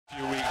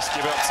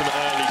give up some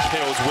early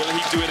kills. Will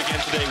he do it again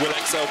today? Will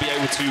XL be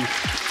able to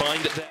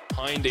find their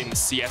behind in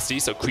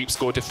CSD, so creep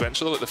score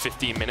differential at the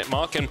 15-minute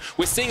mark? And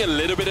we're seeing a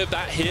little bit of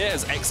that here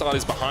as XL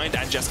is behind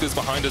and Jessica's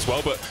behind as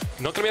well, but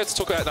not going to be able to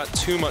talk about that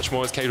too much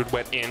more as Cadred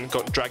went in,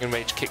 got Dragon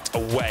Rage kicked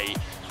away.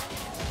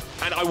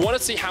 And I want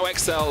to see how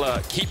XL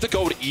keep the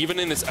gold even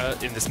in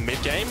this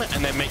mid game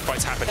and then make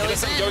fights happen.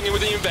 Innocent going in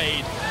with the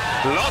invade.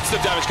 Lots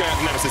of damage going out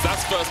to Nemesis.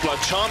 That's first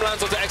blood. Charm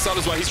lands onto XL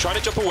as well. He's trying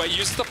to jump away,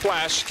 uses the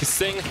flash.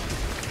 Kissing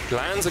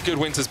lands a good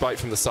Winter's Bite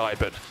from the side,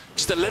 but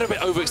just a little bit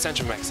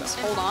overextension from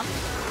XL. Hold on.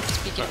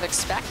 Speaking of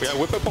expect. Yeah,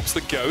 Whippo pops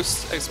the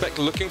Ghost. Expect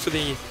looking for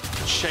the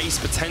chase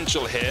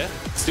potential here.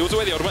 Steals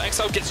away the ultimate.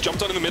 XL gets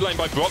jumped on in the mid lane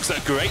by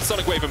Broxah. Great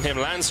Sonic Wave from him.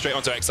 Lands straight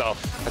onto XL.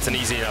 That's an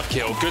easy enough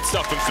kill. Good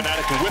stuff from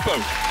Fnatic, and Whippo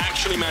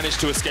actually managed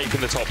to escape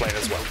in the top lane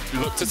as well.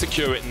 Look to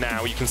secure it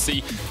now. You can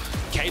see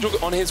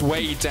Cadred on his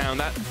way down.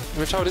 That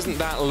Rift Herald isn't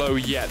that low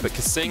yet, but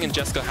Kissing and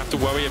Jessica have to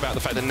worry about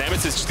the fact that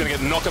Nemesis is just going to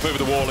get knocked up over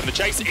the wall, and the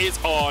chase is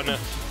on.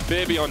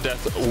 Fear Beyond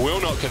Death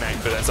will not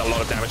connect, but there's a lot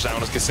of damage down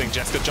on Kissing.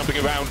 Jessica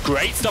jumping around.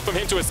 Great stuff from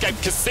him to escape.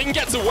 Kissing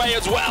gets away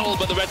as well,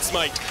 but the Red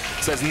Smite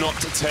says not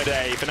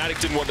today.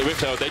 Fnatic didn't want the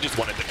Rift Herald, they just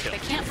wanted the kill. They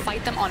can't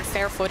fight them on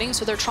fair footing,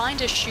 so they're trying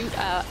to shoot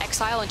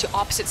Exile into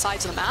opposite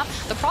sides of the map.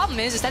 The problem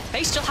is that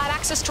they still had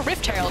access to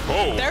Rift Herald.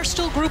 Oh. They're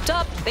still grouped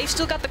up. They've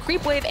still got the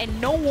creep wave, and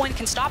no one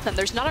can stop them.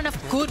 There's not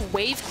enough good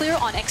wave clear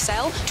on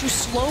XL to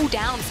slow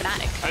down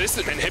Fnatic. This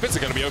inhibitors are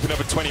going to be opened up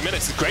in 20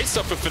 minutes. Great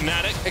stuff for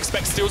Fnatic.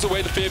 Expect steals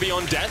away the Fear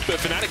Beyond Death, but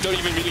Fnatic don't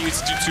even really need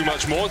to do too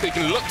much more. They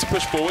can look to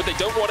push forward. They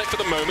don't want it for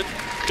the moment.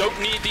 Don't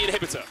need the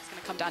inhibitor. It's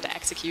going to come down to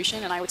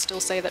execution, and I would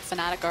still say that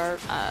Fnatic are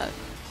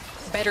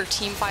better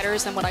team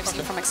fighters than what I've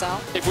seen from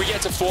XL. If we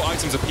get to 4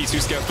 items apiece, who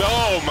scales?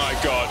 Oh my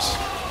god.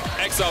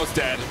 XL's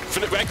dead.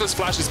 Reckless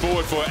flashes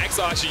forward for it.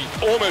 XL actually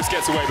almost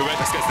gets away, but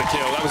Reckless gets the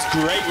kill. That was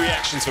great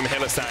reactions from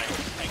Hillisang.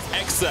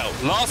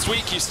 XL, last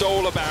week you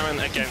stole a Baron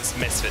against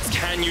Misfits.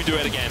 Can you do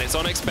it again? It's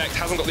on Expect,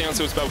 hasn't got the answer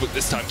to his spellbook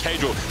this time.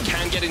 Cadred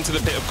can get into the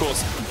pit, of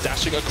course,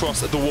 dashing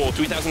across the wall.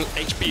 3,000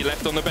 HP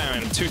left on the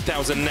Baron,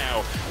 2,000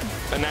 now.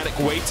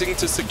 Fnatic waiting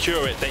to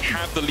secure it. They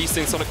have the Lee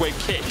Sin Sonic Wave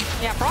kick.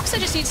 Yeah, Broxah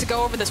just needs to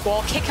go over this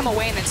wall, kick him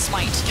away, and then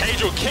smite.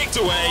 Cadred kicked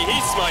away,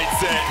 he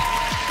smites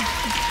it.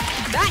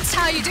 That's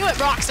how you do it,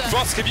 Broxah.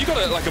 Frost, have you got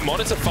a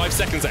monitor 5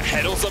 seconds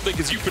ahead or something?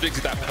 Because you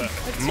predicted that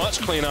perfect. Much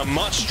cleaner,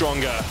 much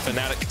stronger.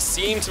 Fnatic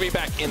seem to be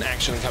back in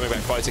action and coming back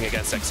fighting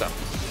against XL.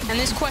 And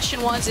this question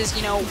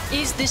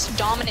is this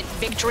dominant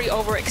victory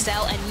over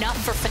XL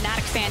enough for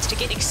Fnatic fans to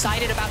get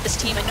excited about this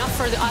team, enough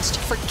for us to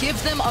forgive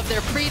them of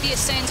their previous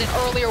sins in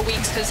earlier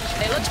weeks, because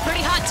they looked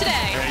pretty hot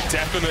today. They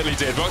definitely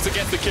did. Broxah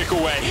gets the kick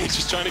away. He's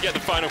just trying to get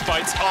the final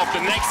fights off.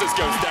 The Nexus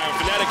goes down.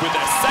 Fnatic with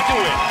their second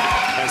win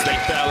as they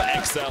fell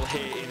XL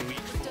here in week.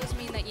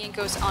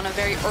 Goes on a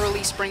very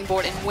early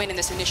springboard and win in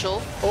this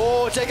initial.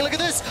 Oh, take a look at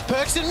this.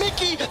 Perks and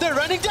Mickey, they're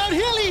running down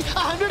Hilly.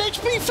 100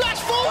 HP, flash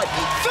forward.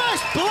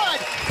 First blood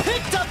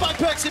picked up by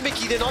Perks and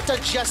Mickey. They're not done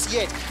just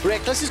yet.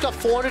 Reckless has got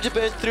 400 to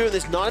burn through, and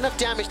there's not enough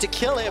damage to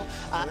kill him.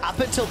 Up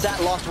until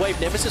that last wave,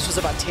 Nemesis was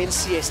about 10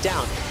 CS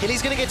down.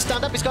 Hilly's going to get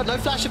stunned up. He's got no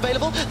flash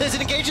available. There's an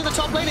engage in the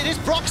top lane. It is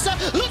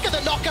Broxah. Look at the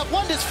knockup.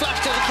 Wonders flash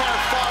to the carry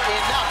far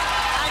enough.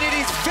 And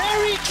it is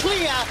very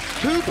clear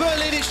who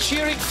Berlin is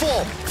cheering for.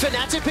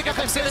 Fnatic pick up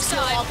a better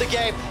kill of the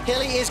game.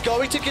 Hilly is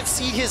going to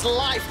concede his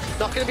life.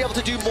 Not going to be able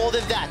to do more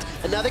than that.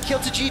 Another kill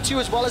to G2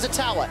 as well as a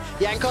tower.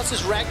 Jankos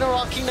is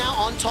Ragnarocking now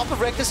on top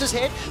of Reckless's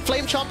head.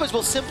 Flame Chompers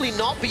will simply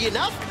not be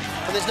enough.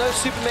 And there's no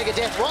Super Mega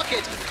Death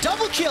Rocket.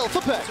 Double kill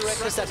for Perks.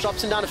 Reckless, that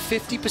drops him down to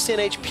 50%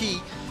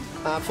 HP.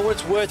 For what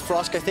it's worth,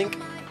 Frosk, I think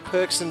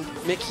Perks and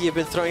Mickey have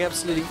been throwing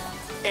absolutely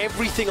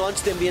everything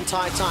onto them the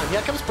entire time.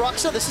 Here comes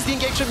Broxah. This is the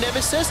engage from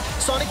Nemesis.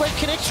 Sonic Wave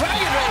connects.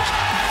 Dragon Rage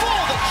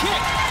for the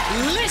kick.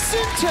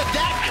 Listen to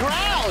that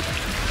crowd.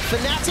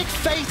 Fnatic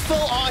faithful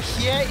are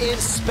here in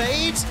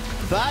spades,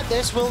 but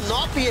this will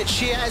not be a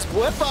cheer as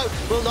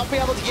Whippo will not be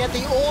able to get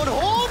the Orn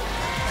Horn.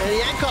 And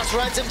Jankos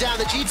runs him down.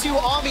 The G2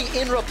 army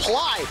in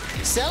reply,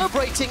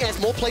 celebrating as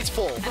more plates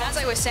fall. And as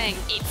I was saying,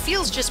 it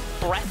feels just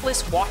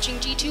breathless watching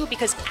G2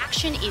 because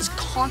action is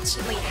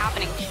constantly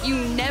happening.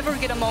 You never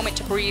get a moment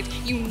to breathe.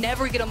 You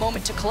never get a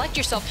moment to collect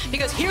yourself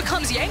because here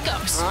comes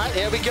Jankos. All right,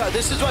 there we go.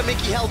 This is why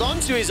Mickey held on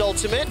to his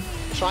ultimate.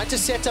 Tried to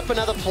set up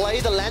another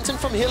play. The Lantern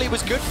from Hilly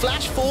was good.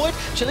 Flash forward.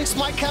 Chilling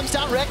Smite comes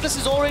down. Reckless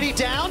is already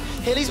down.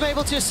 Hilly's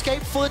able to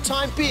escape for the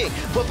time being.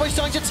 Whippo's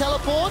starting to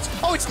teleport.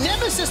 Oh, it's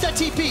Nemesis that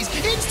TPs.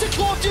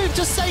 Insta-Claw Doom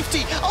to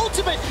safety.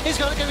 Ultimate is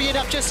not going to be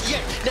enough just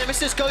yet.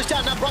 Nemesis goes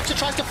down. Now Broxah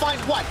tries to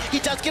find one. He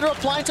does get a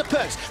reply into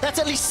Perks. That's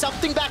at least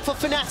something back for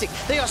Fnatic.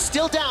 They are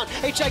still down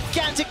a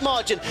gigantic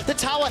margin. The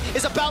tower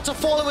is about to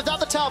fall, and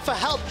without the tower for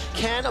help,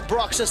 can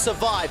Broxah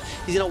survive?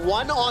 He's in a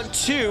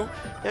 1-on-2.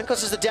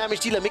 Jankos is the damage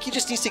dealer. Mickey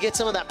just needs to get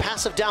some of that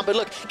passive down. But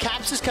look,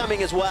 Caps is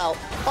coming as well.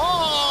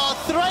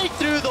 Oh, straight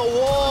through the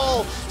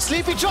wall.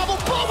 Sleepy Trouble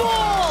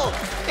bubble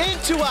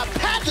into a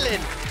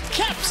paddling.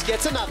 Caps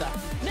gets another.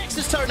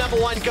 Nexus turret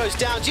number 1 goes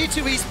down.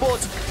 G2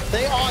 Esports,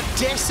 they are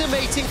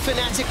decimating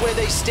Fnatic where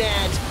they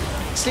stand.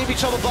 Sleepy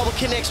Trouble bubble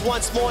connects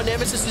once more.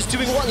 Nemesis is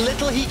doing what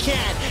little he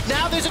can.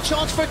 Now there's a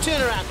chance for a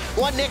turnaround.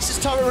 One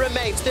Nexus turret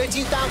remains.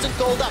 13,000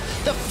 gold up.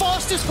 The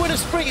fastest win of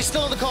spring is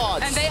still on the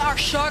cards. And they are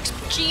sharks.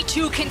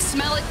 G2 can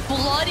smell it.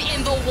 Blood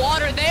in the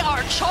water. They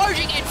are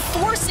charging and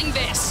forcing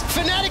this.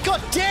 Fnatic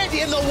got dead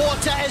in the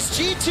water as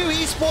G2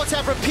 Esports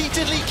have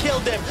repeatedly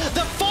killed them.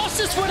 The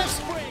fastest win of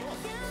spring.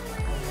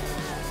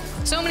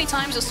 So many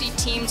times you'll see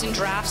teams in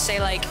drafts say,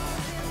 like,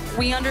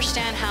 we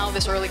understand how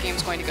this early game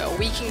is going to go.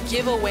 We can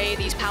give away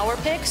these power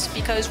picks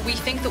because we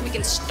think that we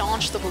can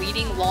staunch the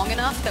bleeding long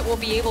enough that we'll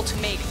be able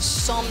to make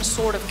some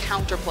sort of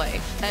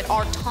counterplay, that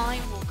our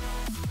time will